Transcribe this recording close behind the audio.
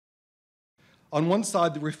On one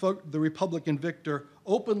side, the Republican victor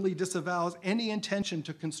openly disavows any intention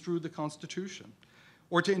to construe the Constitution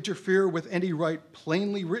or to interfere with any right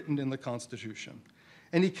plainly written in the Constitution.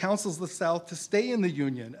 And he counsels the South to stay in the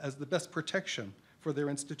Union as the best protection for their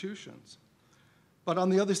institutions. But on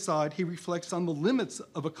the other side, he reflects on the limits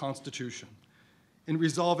of a Constitution in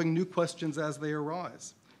resolving new questions as they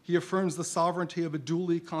arise. He affirms the sovereignty of a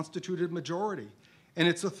duly constituted majority and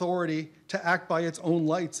its authority to act by its own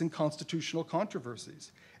lights in constitutional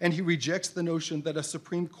controversies. And he rejects the notion that a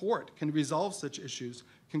Supreme Court can resolve such issues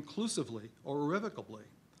conclusively or irrevocably.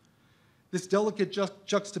 This delicate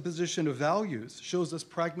juxtaposition of values shows us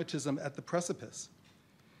pragmatism at the precipice.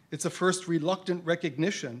 It's a first reluctant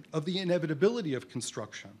recognition of the inevitability of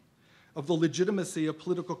construction, of the legitimacy of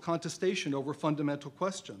political contestation over fundamental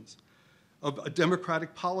questions, of a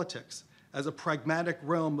democratic politics as a pragmatic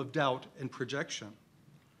realm of doubt and projection.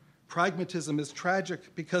 Pragmatism is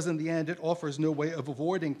tragic because in the end it offers no way of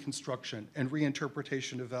avoiding construction and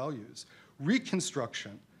reinterpretation of values.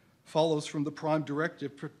 Reconstruction follows from the prime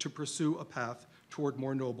directive to pursue a path toward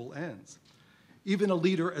more noble ends. Even a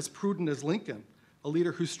leader as prudent as Lincoln, a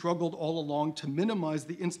leader who struggled all along to minimize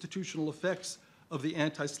the institutional effects of the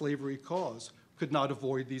anti-slavery cause, could not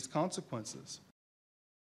avoid these consequences.